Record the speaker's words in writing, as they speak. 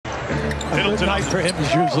Middleton. Good night for him is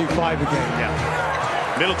usually 5 a game. Yeah.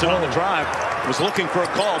 Middleton on the drive was looking for a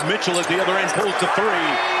call. Mitchell at the other end pulls the three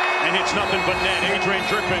and hits nothing but net. Adrian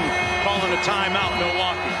Drippin calling a timeout,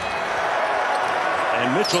 Milwaukee.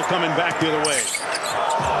 And Mitchell coming back the other way.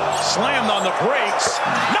 Slammed on the brakes,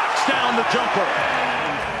 knocks down the jumper.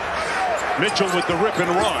 Mitchell with the rip and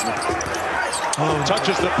run.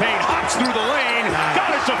 Touches the paint, hops through the lane, got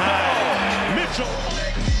it to fall. Mitchell.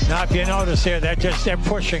 Now, if you notice here, they're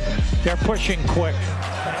pushing quick.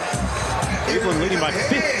 Cleveland leading by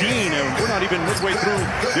 15, and we're not even midway through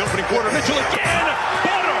the opening quarter. Mitchell again,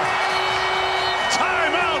 butter.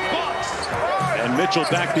 Timeout, Bucks. And Mitchell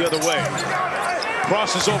back the other way.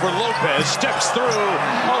 Crosses over Lopez, steps through.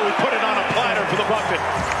 Oh, he put it on a platter for the bucket.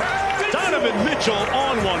 Donovan Mitchell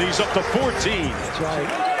on one. He's up to 14. That's right.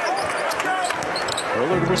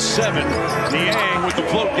 Lillard was 7. Niang with the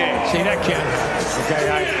float game. See, that can't. Okay,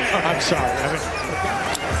 I'm sorry.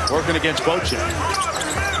 Working against Bocin.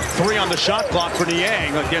 3 on the shot clock for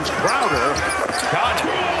Niang against Crowder. Got it.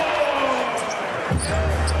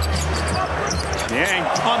 Niang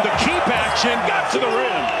on the keep action. Got to the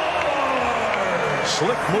rim.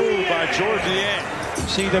 Slick move by George Niang.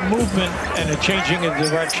 See, the movement and the changing of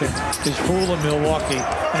direction is fooling Milwaukee,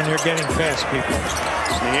 and they're getting past people.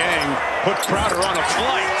 Niang put Crowder on a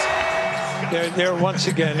flight. They're once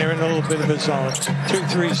again, they're in a little bit of a zone.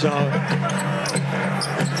 2-3 zone.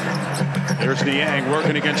 There's Niang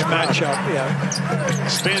working against matchup, yeah.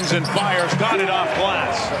 Spins and fires, got it off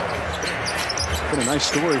glass. What a nice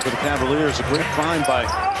story for the Cavaliers. A great find by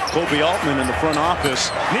Kobe Altman in the front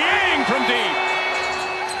office. Niang from deep.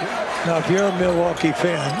 Now, if you're a Milwaukee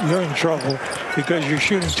fan, you're in trouble because you're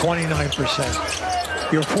shooting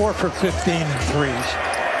 29%. You're 4 for 15 in threes.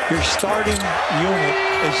 Your starting unit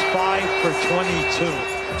is 5 for 22.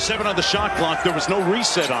 7 on the shot clock. There was no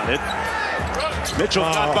reset on it. Mitchell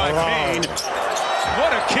got by Payne.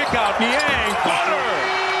 What a kick out. Niang. Butter.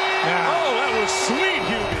 Yeah. Oh, that was sweet,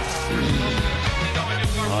 Hughes.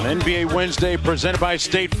 On NBA Wednesday, presented by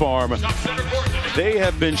State Farm. They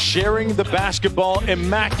have been sharing the basketball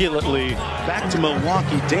immaculately. Back to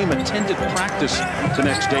Milwaukee. Dame attended practice the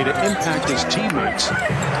next day to impact his teammates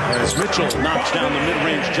as Mitchell knocks down the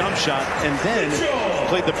mid-range jump shot and then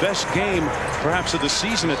played the best game perhaps of the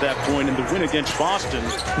season at that point in the win against Boston.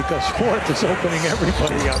 Because fourth is opening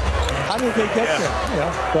everybody up. How did they get there?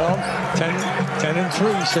 Yeah, well, 10 and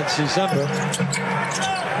 3 since December.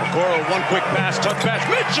 Okoro, one quick pass, tough pass.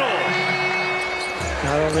 Mitchell!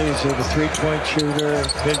 Not only is he a three-point shooter,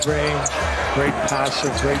 mid-range, great passer,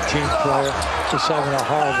 great team player, just having a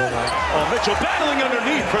horrible night. Oh, Mitchell battling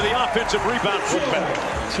underneath for the offensive rebound putback.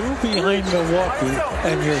 2 behind Milwaukee,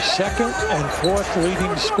 and your second and fourth leading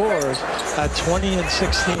scorers at 20 and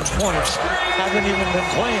 16 points haven't even been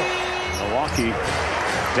playing. Milwaukee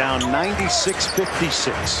down 96-56.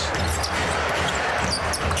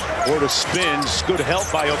 Porter spins, good help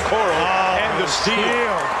by Okoro, and the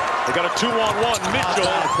steal. They got a 2-on-1. Mitchell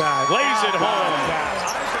lays it home.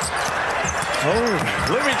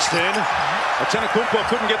 Livingston. Antetokounmpo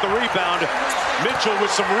couldn't get the rebound. Mitchell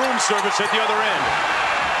with some room service at the other end.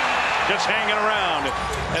 Just hanging around.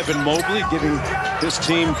 Evan Mobley giving his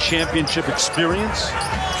team championship experience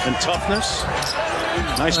and toughness.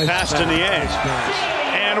 Nice pass to Niang.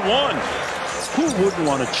 And one. Who wouldn't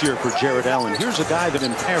want to cheer for Jared Allen? Here's a guy that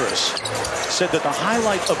in Paris said that the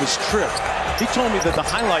highlight of his trip, he told me that the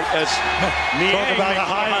highlight as Niang about the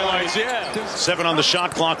highlights. Yeah. 7 on the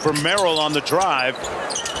shot clock for Merrill on the drive.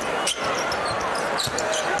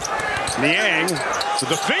 Niang with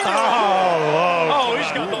the finger. Oh,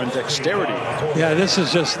 he's got the dexterity. Yeah, this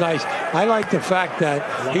is just nice. I like the fact that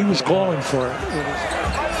he was calling for it.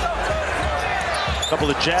 Couple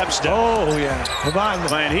of jab steps. Oh, yeah. Come on.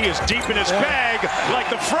 Man, he is deep in his bag like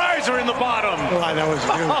the fries are in the bottom. Oh, that was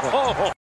beautiful.